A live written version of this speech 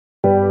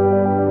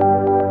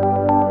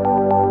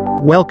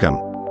Welcome.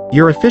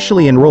 You're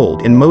officially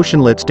enrolled in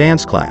Motionlit's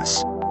dance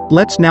class.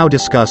 Let's now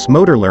discuss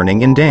motor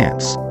learning in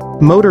dance.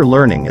 Motor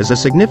learning is a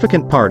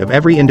significant part of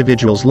every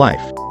individual's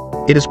life.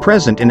 It is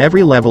present in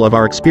every level of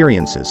our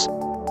experiences.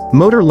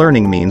 Motor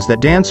learning means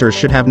that dancers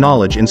should have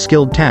knowledge in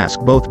skilled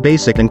tasks, both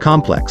basic and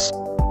complex.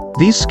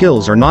 These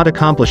skills are not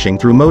accomplishing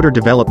through motor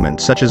development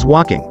such as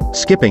walking,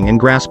 skipping and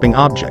grasping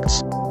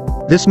objects.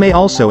 This may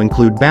also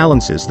include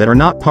balances that are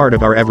not part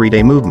of our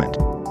everyday movement.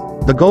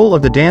 The goal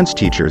of the dance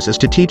teachers is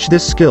to teach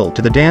this skill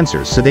to the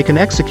dancers so they can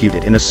execute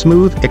it in a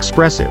smooth,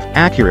 expressive,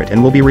 accurate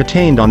and will be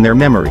retained on their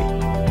memory.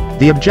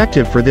 The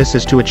objective for this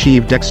is to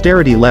achieve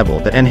dexterity level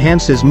that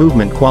enhances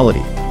movement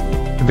quality.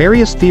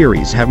 Various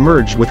theories have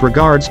merged with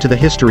regards to the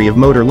history of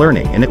motor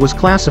learning, and it was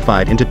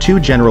classified into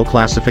two general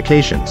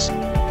classifications.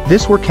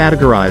 This were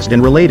categorized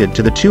and related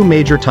to the two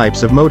major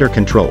types of motor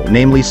control,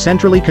 namely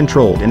centrally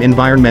controlled and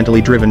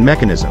environmentally driven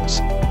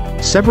mechanisms.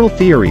 Several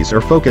theories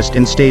are focused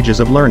in stages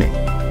of learning.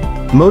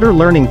 Motor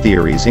learning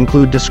theories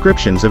include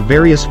descriptions of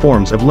various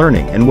forms of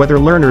learning and whether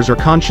learners are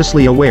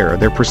consciously aware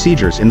their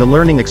procedures in the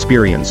learning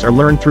experience are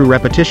learned through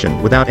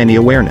repetition without any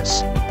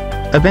awareness.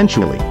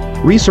 Eventually,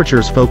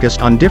 researchers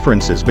focused on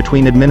differences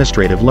between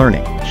administrative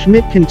learning.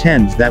 Schmidt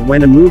contends that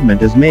when a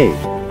movement is made,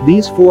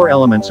 these four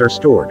elements are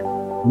stored.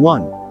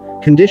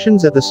 1.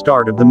 Conditions at the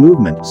start of the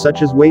movement,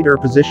 such as weight or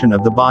position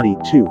of the body.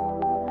 2.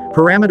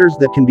 Parameters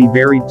that can be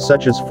varied,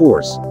 such as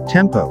force,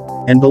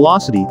 tempo, and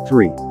velocity.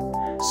 3.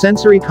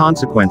 Sensory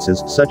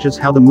consequences, such as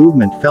how the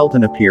movement felt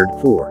and appeared.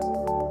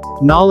 4.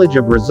 Knowledge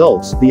of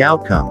results, the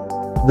outcome.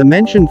 The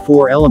mentioned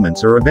four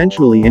elements are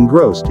eventually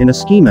engrossed in a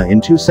schema in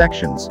two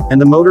sections,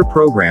 and the motor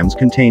programs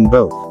contain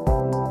both.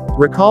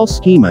 Recall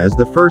schema is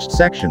the first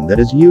section that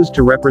is used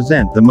to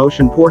represent the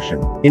motion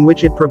portion, in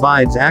which it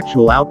provides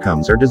actual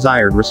outcomes or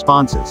desired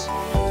responses.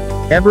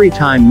 Every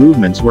time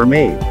movements were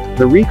made,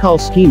 the recall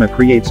schema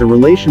creates a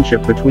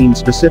relationship between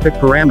specific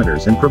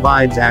parameters and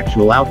provides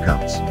actual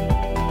outcomes.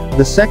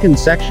 The second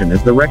section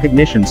is the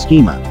recognition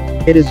schema.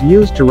 It is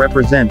used to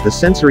represent the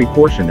sensory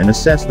portion and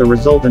assess the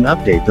result and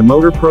update the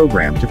motor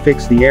program to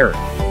fix the error.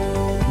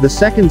 The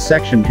second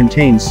section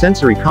contains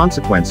sensory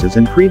consequences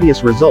and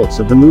previous results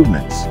of the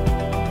movements.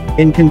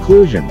 In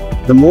conclusion,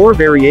 the more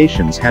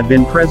variations had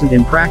been present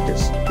in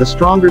practice, the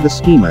stronger the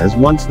schema is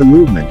once the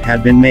movement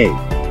had been made.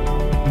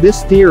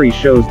 This theory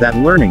shows that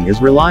learning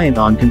is reliant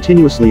on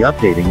continuously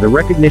updating the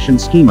recognition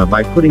schema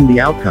by putting the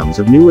outcomes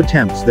of new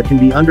attempts that can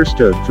be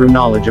understood through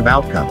knowledge of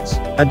outcomes.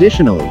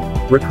 Additionally,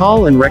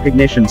 recall and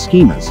recognition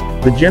schemas,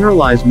 the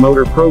Generalized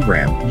Motor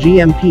Program,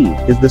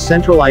 GMP, is the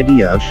central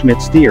idea of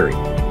Schmidt's theory.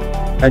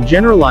 A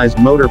Generalized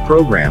Motor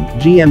Program,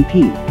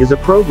 GMP, is a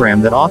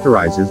program that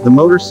authorizes the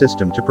motor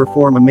system to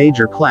perform a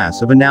major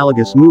class of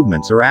analogous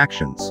movements or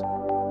actions.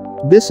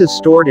 This is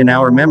stored in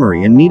our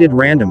memory and needed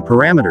random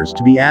parameters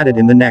to be added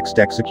in the next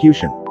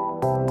execution.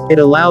 It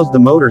allows the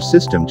motor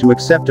system to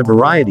accept a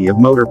variety of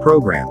motor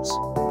programs.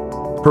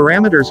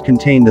 Parameters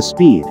contain the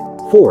speed,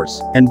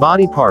 force, and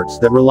body parts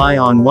that rely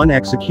on one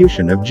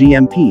execution of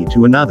GMP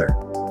to another.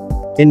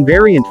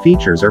 Invariant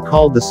features are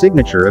called the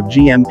signature of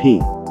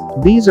GMP.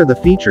 These are the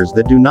features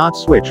that do not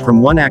switch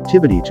from one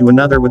activity to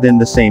another within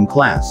the same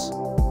class.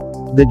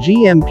 The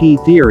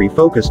GMP theory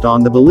focused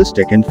on the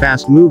ballistic and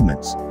fast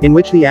movements, in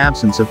which the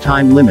absence of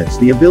time limits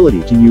the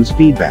ability to use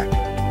feedback.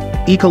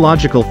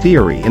 Ecological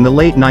theory. In the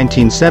late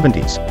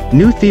 1970s,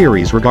 new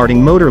theories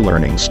regarding motor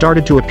learning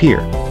started to appear.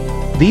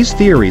 These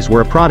theories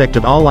were a product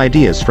of all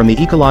ideas from the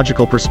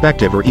ecological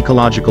perspective or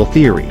ecological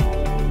theory.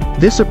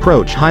 This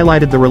approach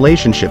highlighted the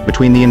relationship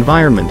between the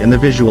environment and the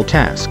visual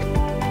task.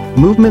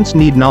 Movements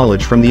need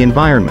knowledge from the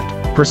environment,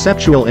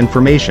 perceptual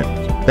information,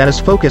 that is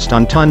focused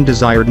on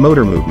desired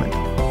motor movement.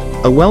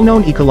 A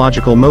well-known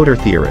ecological motor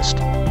theorist,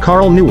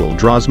 Carl Newell,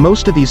 draws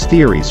most of these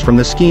theories from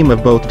the scheme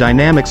of both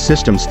dynamic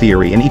systems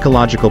theory and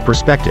ecological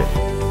perspective.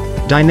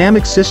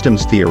 Dynamic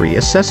systems theory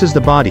assesses the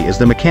body as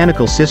the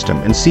mechanical system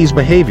and sees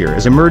behavior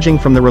as emerging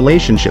from the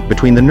relationship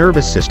between the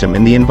nervous system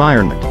and the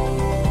environment.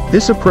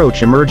 This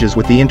approach emerges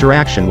with the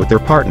interaction with their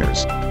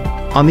partners.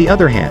 On the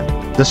other hand,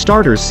 the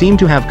starters seem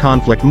to have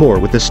conflict more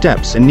with the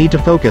steps and need to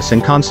focus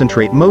and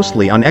concentrate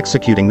mostly on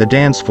executing the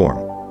dance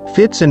form.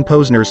 Fitts and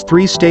Posner's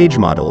three-stage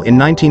model. In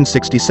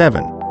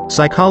 1967,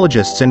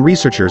 psychologists and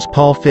researchers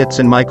Paul Fitts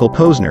and Michael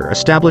Posner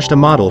established a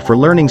model for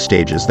learning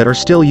stages that are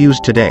still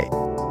used today.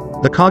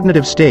 The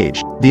cognitive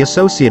stage, the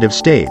associative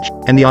stage,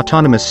 and the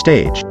autonomous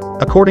stage,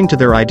 according to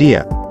their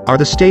idea, are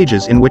the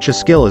stages in which a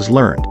skill is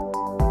learned.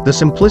 The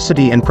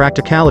simplicity and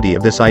practicality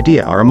of this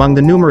idea are among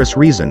the numerous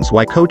reasons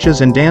why coaches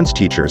and dance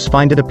teachers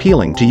find it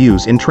appealing to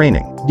use in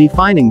training.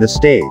 Defining the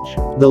stage.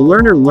 The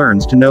learner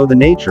learns to know the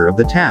nature of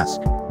the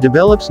task,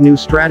 develops new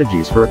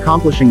strategies for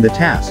accomplishing the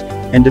task,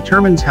 and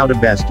determines how to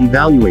best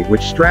evaluate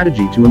which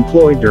strategy to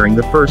employ during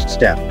the first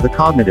step, the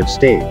cognitive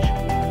stage.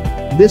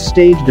 This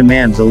stage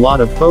demands a lot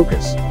of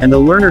focus, and the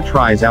learner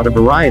tries out a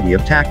variety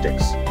of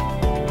tactics.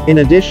 In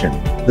addition,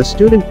 the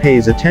student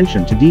pays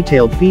attention to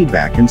detailed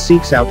feedback and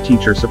seeks out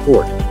teacher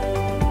support.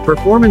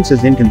 Performance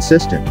is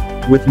inconsistent,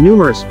 with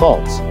numerous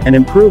faults, and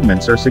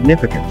improvements are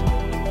significant.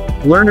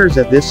 Learners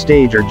at this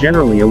stage are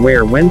generally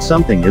aware when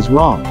something is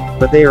wrong,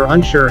 but they are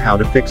unsure how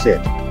to fix it.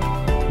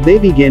 They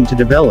begin to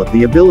develop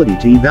the ability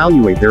to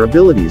evaluate their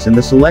abilities and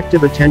the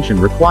selective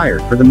attention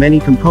required for the many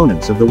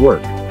components of the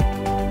work.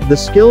 The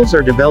skills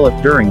are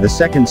developed during the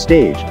second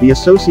stage, the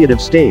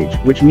associative stage,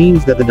 which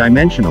means that the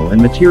dimensional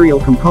and material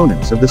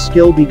components of the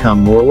skill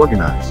become more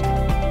organized.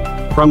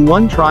 From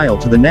one trial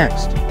to the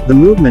next, the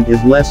movement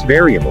is less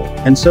variable,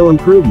 and so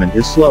improvement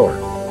is slower.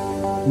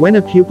 When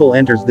a pupil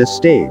enters this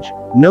stage,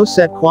 no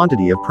set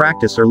quantity of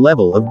practice or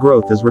level of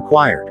growth is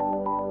required.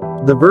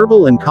 The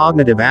verbal and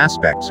cognitive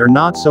aspects are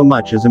not so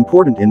much as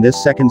important in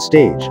this second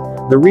stage.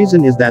 The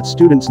reason is that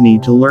students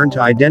need to learn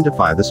to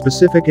identify the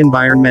specific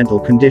environmental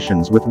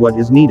conditions with what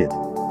is needed.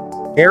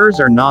 Errors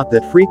are not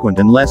that frequent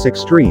and less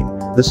extreme.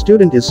 The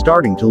student is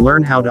starting to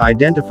learn how to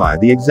identify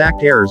the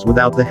exact errors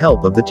without the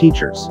help of the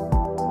teachers.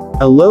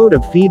 A load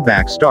of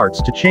feedback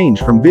starts to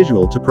change from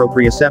visual to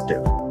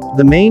proprioceptive.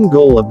 The main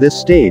goal of this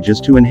stage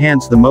is to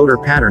enhance the motor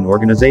pattern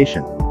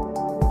organization.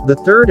 The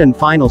third and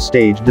final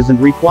stage doesn't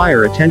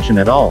require attention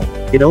at all.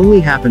 It only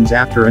happens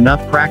after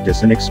enough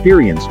practice and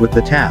experience with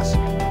the task.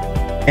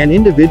 An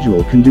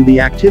individual can do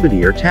the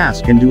activity or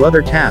task and do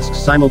other tasks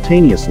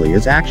simultaneously,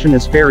 as action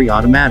is very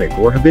automatic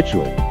or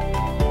habitual.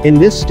 In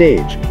this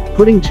stage,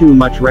 putting too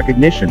much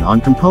recognition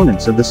on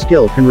components of the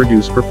skill can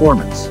reduce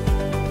performance.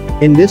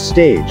 In this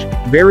stage,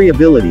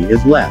 variability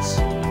is less.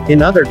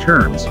 In other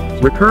terms,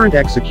 recurrent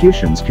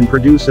executions can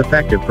produce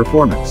effective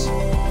performance.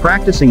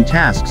 Practicing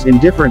tasks in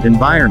different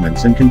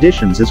environments and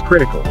conditions is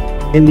critical.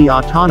 In the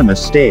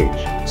autonomous stage,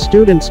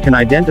 students can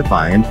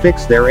identify and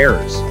fix their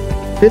errors.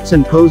 Fitz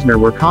and Posner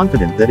were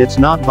confident that it's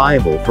not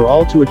viable for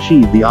all to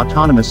achieve the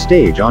autonomous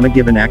stage on a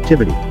given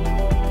activity.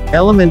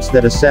 Elements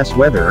that assess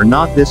whether or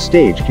not this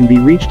stage can be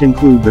reached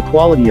include the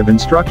quality of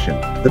instruction,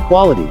 the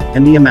quality,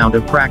 and the amount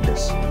of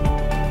practice.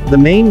 The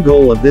main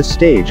goal of this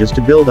stage is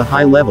to build a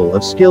high level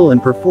of skill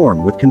and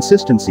perform with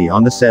consistency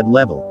on the said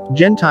level.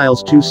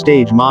 Gentile's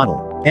two-stage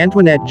model.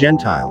 Antoinette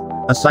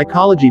Gentile, a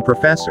psychology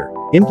professor,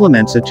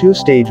 implements a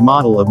two-stage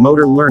model of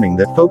motor learning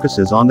that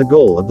focuses on the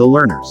goal of the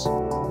learners.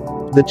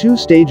 The two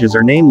stages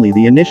are namely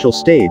the initial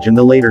stage and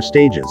the later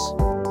stages.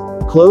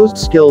 Closed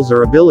skills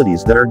are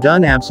abilities that are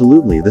done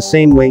absolutely the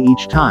same way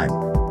each time.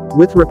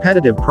 With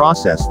repetitive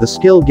process, the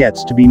skill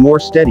gets to be more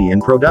steady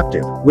and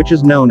productive, which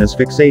is known as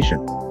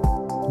fixation.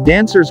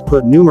 Dancers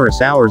put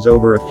numerous hours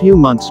over a few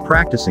months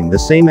practicing the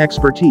same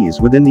expertise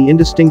within the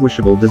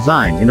indistinguishable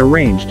design in a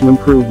range to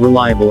improve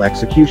reliable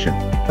execution.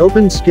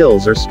 Open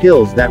skills are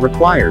skills that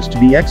requires to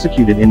be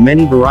executed in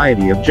many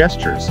variety of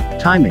gestures,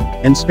 timing,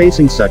 and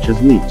spacing, such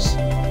as leaps.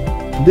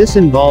 This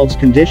involves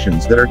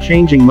conditions that are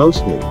changing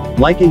mostly,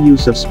 like a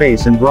use of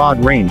space and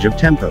broad range of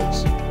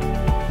tempos.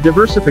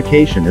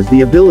 Diversification is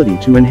the ability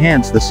to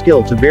enhance the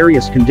skill to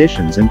various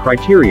conditions and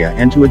criteria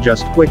and to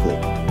adjust quickly.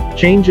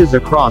 Changes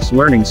across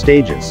learning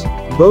stages.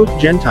 Both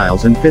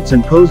Gentile's and Fitz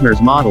and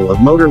Posner's model of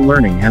motor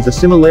learning has a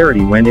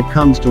similarity when it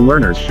comes to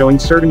learners showing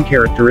certain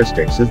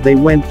characteristics as they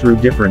went through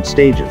different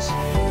stages.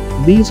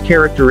 These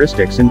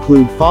characteristics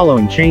include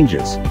following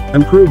changes.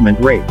 Improvement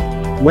rate.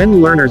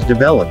 When learners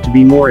develop to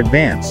be more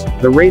advanced,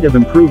 the rate of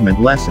improvement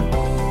lessen.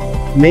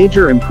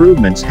 Major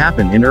improvements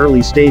happen in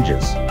early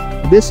stages.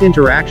 This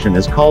interaction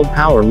is called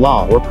power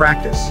law or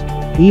practice.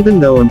 Even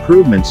though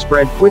improvement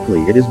spread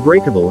quickly, it is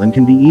breakable and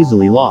can be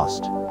easily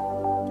lost.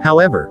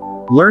 However,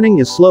 learning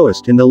is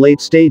slowest in the late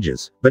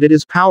stages, but it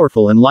is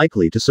powerful and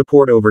likely to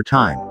support over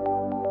time.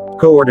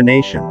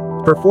 Coordination.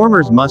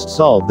 Performers must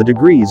solve the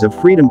degrees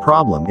of freedom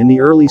problem in the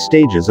early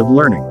stages of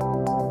learning.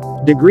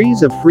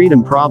 Degrees of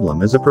freedom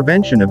problem is a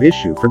prevention of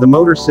issue for the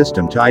motor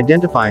system to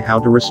identify how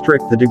to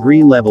restrict the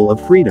degree level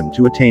of freedom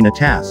to attain a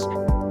task.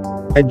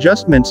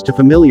 Adjustments to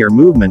familiar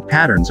movement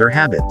patterns or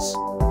habits.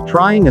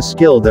 Trying a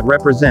skill that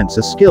represents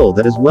a skill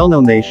that is well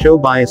known, they show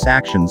bias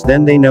actions,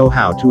 then they know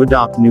how to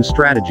adopt new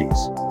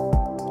strategies.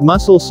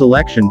 Muscle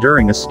selection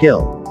during a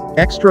skill.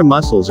 Extra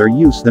muscles are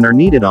used than are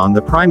needed on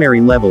the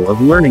primary level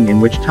of learning, in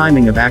which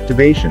timing of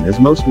activation is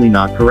mostly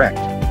not correct.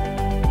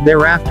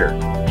 Thereafter,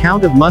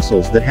 count of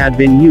muscles that had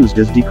been used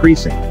is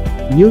decreasing.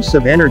 Use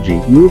of energy,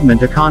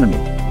 movement economy.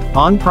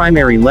 On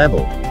primary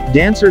level,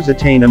 dancers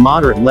attain a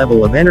moderate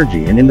level of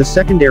energy, and in the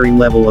secondary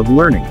level of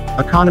learning,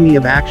 economy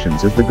of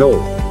actions is the goal.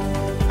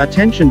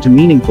 Attention to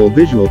meaningful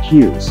visual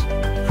cues.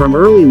 From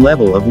early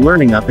level of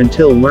learning up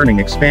until learning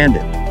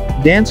expanded,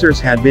 dancers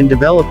had been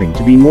developing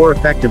to be more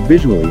effective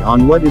visually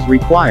on what is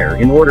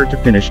required in order to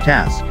finish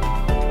task.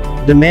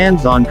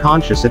 Demands on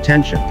conscious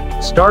attention.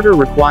 Starter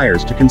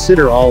requires to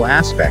consider all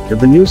aspect of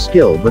the new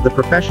skill, but the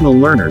professional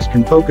learners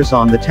can focus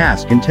on the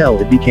task until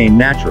it became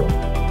natural.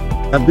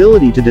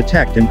 Ability to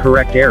detect and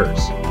correct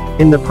errors.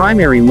 In the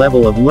primary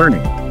level of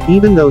learning,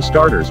 even though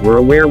starters were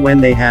aware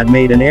when they had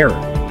made an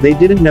error, they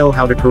didn't know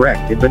how to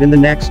correct it, but in the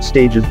next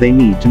stages they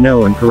need to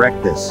know and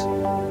correct this.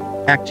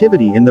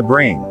 Activity in the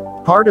brain.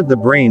 Part of the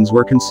brains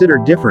were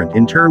considered different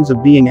in terms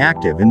of being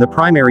active in the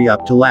primary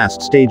up to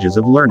last stages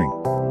of learning.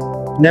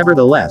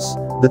 Nevertheless,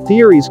 The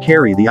theories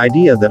carry the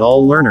idea that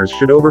all learners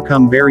should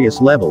overcome various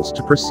levels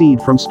to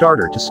proceed from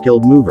starter to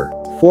skilled mover.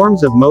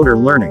 Forms of motor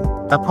learning.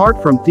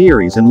 Apart from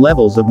theories and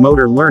levels of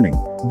motor learning,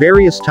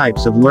 various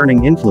types of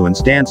learning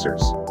influence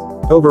dancers.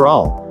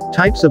 Overall,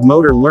 types of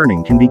motor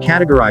learning can be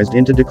categorized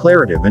into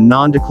declarative and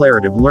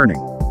non-declarative learning.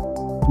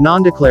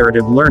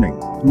 Non-declarative learning.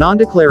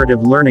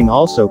 Non-declarative learning,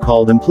 also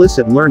called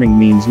implicit learning,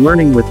 means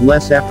learning with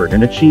less effort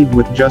and achieved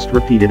with just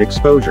repeated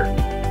exposure.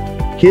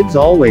 Kids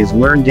always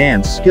learn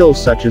dance skills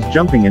such as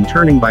jumping and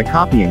turning by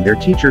copying their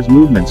teacher's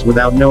movements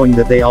without knowing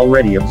that they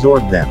already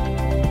absorbed them.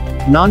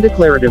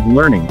 Non-declarative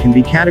learning can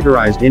be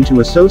categorized into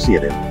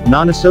associative,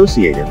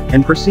 non-associative,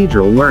 and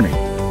procedural learning.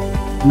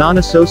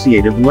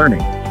 Non-associative learning.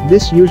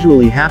 This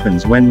usually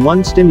happens when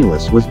one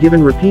stimulus was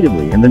given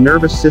repeatedly and the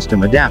nervous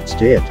system adapts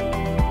to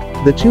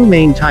it. The two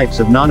main types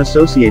of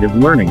non-associative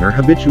learning are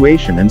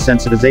habituation and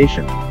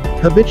sensitization.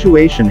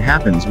 Habituation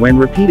happens when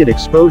repeated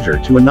exposure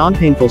to a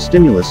non-painful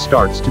stimulus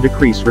starts to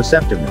decrease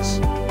receptiveness.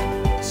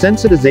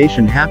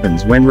 Sensitization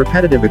happens when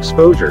repetitive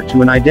exposure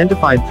to an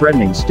identified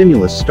threatening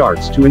stimulus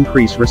starts to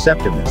increase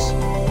receptiveness.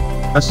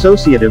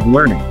 Associative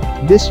learning.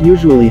 This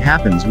usually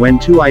happens when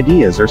two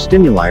ideas or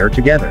stimuli are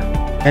together.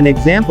 An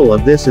example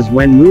of this is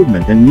when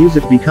movement and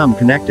music become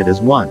connected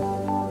as one.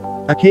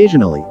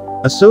 Occasionally,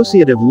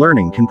 associative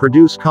learning can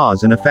produce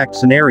cause and effect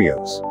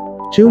scenarios.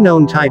 Two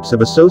known types of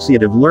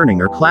associative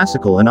learning are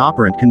classical and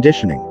operant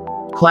conditioning.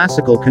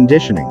 Classical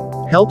conditioning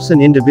helps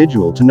an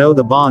individual to know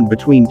the bond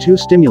between two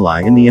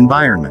stimuli in the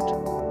environment.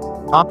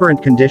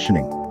 Operant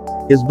conditioning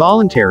is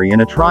voluntary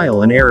and a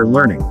trial and error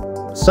learning.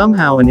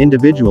 Somehow an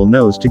individual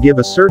knows to give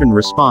a certain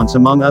response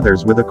among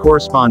others with a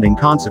corresponding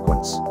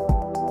consequence.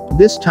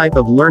 This type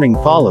of learning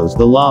follows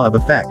the law of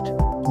effect.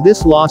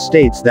 This law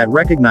states that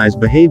recognized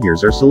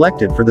behaviors are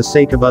selected for the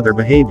sake of other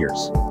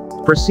behaviors.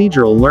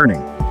 Procedural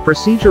learning.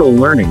 Procedural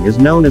learning is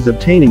known as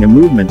obtaining a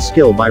movement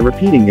skill by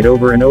repeating it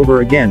over and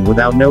over again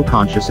without no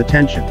conscious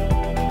attention.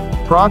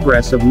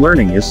 Progress of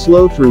learning is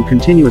slow through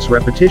continuous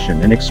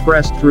repetition and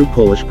expressed through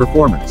Polish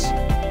performance.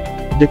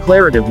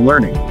 Declarative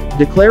learning.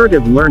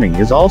 Declarative learning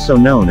is also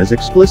known as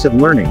explicit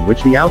learning,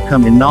 which the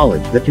outcome in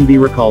knowledge that can be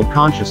recalled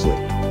consciously.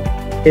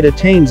 It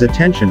attains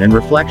attention and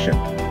reflection.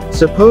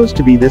 Supposed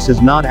to be, this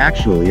is not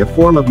actually a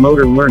form of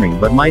motor learning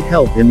but might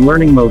help in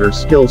learning motor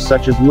skills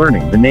such as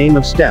learning the name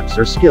of steps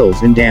or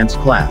skills in dance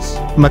class.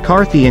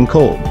 McCarthy and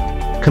Kolb.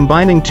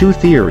 Combining two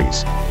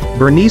theories.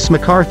 Bernice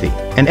McCarthy,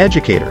 an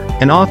educator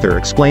and author,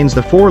 explains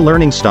the 4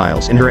 learning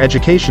styles in her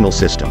educational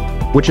system,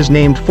 which is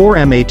named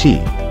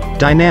 4MAT.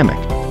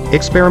 Dynamic,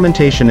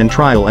 experimentation and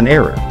trial and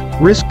error,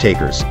 risk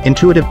takers,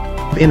 intuitive,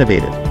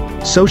 innovative,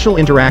 social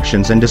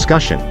interactions and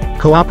discussion,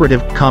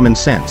 cooperative, common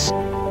sense,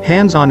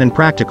 hands-on and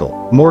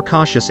practical, more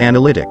cautious,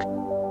 analytic,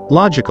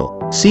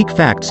 logical, seek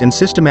facts in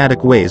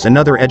systematic ways.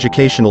 Another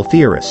educational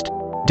theorist,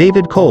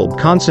 David Kolb,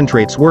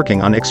 concentrates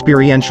working on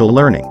experiential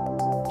learning.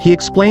 He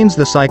explains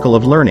the cycle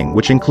of learning,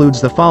 which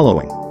includes the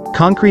following: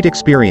 concrete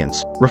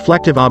experience,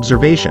 reflective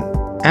observation,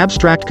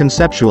 abstract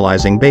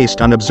conceptualizing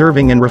based on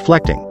observing and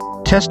reflecting,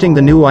 testing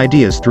the new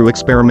ideas through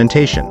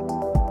experimentation.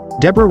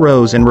 Deborah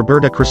Rose and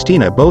Roberta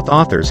Christina, both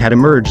authors, had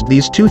emerged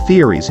these two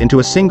theories into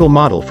a single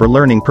model for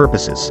learning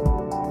purposes.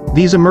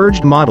 These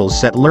emerged models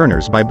set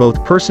learners by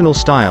both personal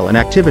style and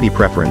activity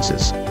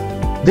preferences.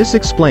 This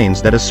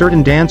explains that a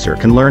certain dancer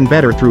can learn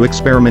better through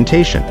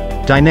experimentation,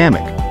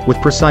 dynamic,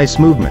 with precise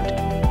movement.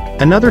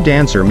 Another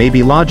dancer may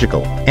be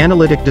logical,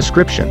 analytic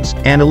descriptions,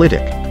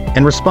 analytic,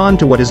 and respond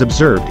to what is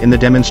observed in the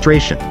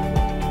demonstration.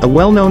 A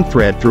well-known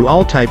thread through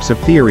all types of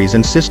theories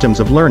and systems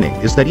of learning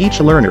is that each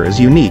learner is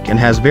unique and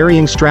has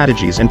varying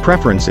strategies and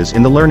preferences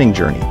in the learning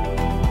journey.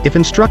 If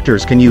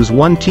instructors can use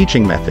one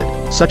teaching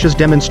method, such as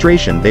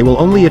demonstration, they will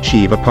only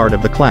achieve a part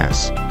of the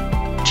class.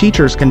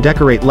 Teachers can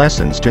decorate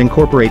lessons to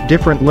incorporate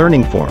different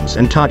learning forms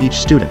and taught each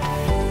student.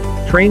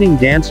 Training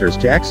dancers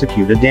to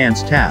execute a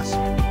dance task.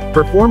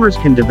 Performers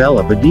can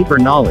develop a deeper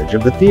knowledge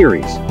of the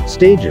theories,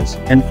 stages,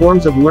 and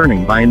forms of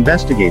learning by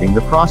investigating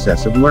the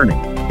process of learning.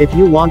 If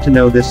you want to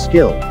know this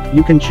skill,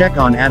 you can check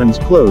on Adam's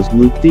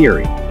closed-loop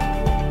theory.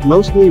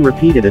 Mostly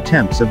repeated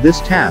attempts of this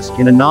task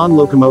in a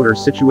non-locomotor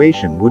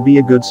situation would be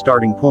a good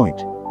starting point.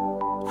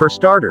 For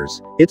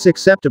starters, it's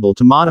acceptable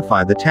to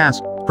modify the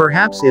task.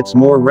 Perhaps it's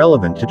more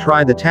relevant to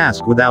try the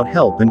task without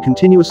help and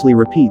continuously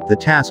repeat the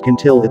task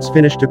until it's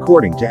finished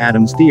according to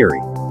Adam's theory.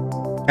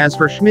 As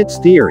for Schmidt's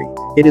theory,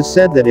 it is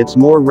said that it's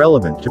more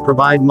relevant to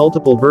provide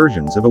multiple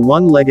versions of a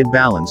one-legged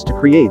balance to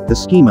create the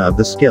schema of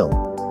the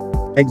skill.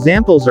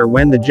 Examples are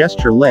when the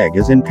gesture leg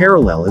is in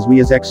parallel as we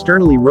is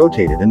externally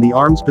rotated and the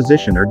arm's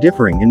position are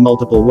differing in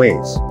multiple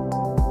ways.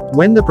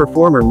 When the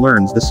performer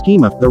learns the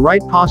schema, the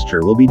right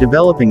posture will be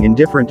developing in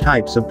different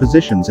types of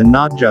positions and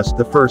not just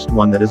the first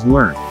one that is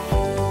learned.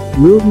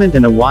 Movement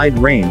and a wide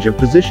range of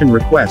position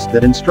requests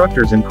that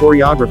instructors and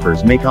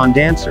choreographers make on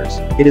dancers.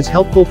 It is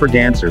helpful for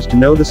dancers to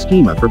know the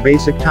schema for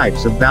basic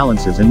types of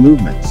balances and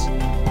movements.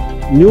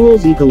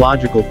 Newell's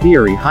ecological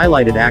theory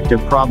highlighted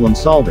active problem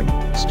solving.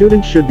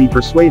 Students should be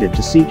persuaded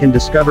to seek and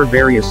discover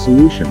various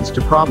solutions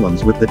to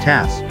problems with the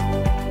task.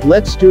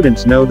 Let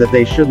students know that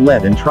they should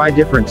let and try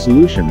different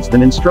solutions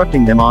than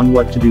instructing them on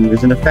what to do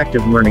is an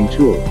effective learning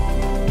tool.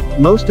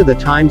 Most of the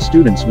time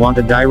students want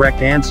a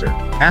direct answer.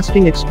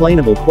 Asking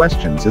explainable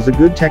questions is a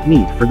good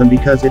technique for them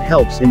because it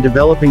helps in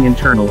developing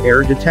internal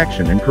error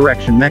detection and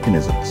correction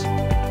mechanisms.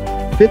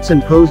 Fitz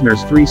and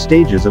Posner's 3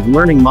 stages of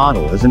learning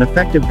model is an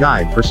effective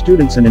guide for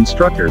students and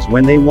instructors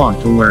when they want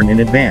to learn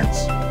in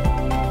advance.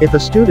 If a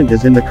student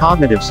is in the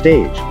cognitive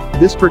stage,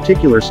 this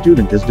particular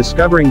student is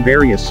discovering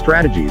various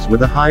strategies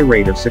with a high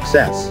rate of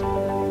success.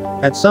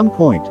 At some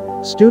point,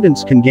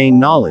 students can gain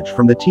knowledge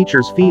from the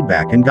teacher's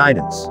feedback and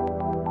guidance.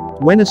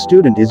 When a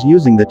student is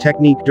using the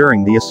technique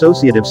during the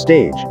associative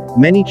stage,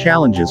 many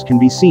challenges can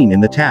be seen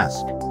in the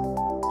task.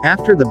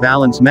 After the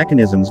balance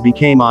mechanisms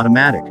became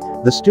automatic,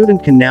 the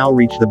student can now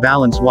reach the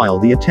balance while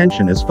the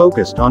attention is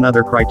focused on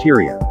other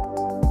criteria.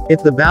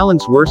 If the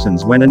balance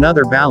worsens when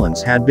another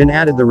balance had been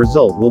added, the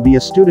result will be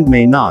a student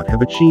may not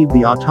have achieved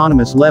the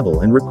autonomous level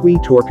and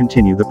requite or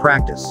continue the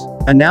practice.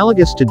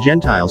 Analogous to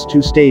Gentile's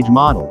 2-stage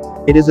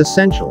model, it is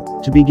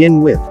essential, to begin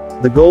with,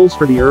 the goals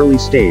for the early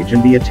stage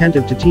and be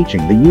attentive to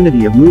teaching the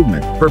unity of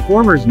movement.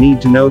 Performers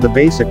need to know the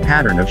basic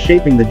pattern of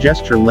shaping the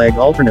gesture leg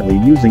alternately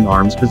using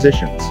arms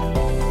positions.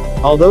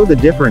 Although the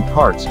different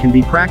parts can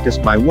be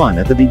practiced by one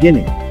at the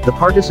beginning, the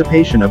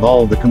participation of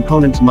all the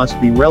components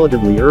must be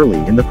relatively early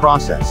in the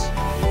process.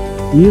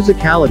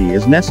 Musicality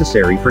is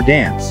necessary for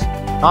dance.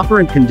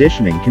 Operant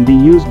conditioning can be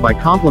used by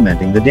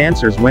complimenting the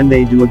dancers when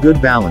they do a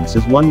good balance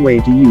is one way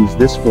to use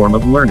this form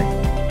of learning.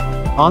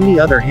 On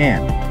the other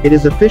hand, it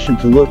is efficient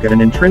to look at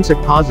an intrinsic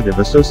positive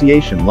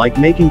association like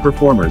making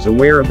performers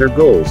aware of their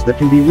goals that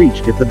can be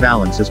reached if the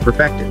balance is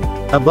perfected.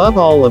 Above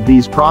all of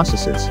these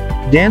processes,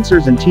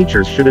 dancers and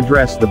teachers should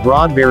address the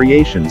broad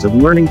variations of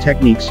learning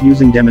techniques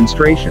using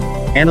demonstration,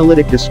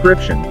 analytic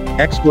description,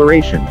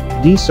 exploration,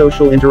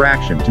 de-social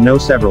interaction to know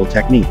several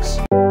techniques.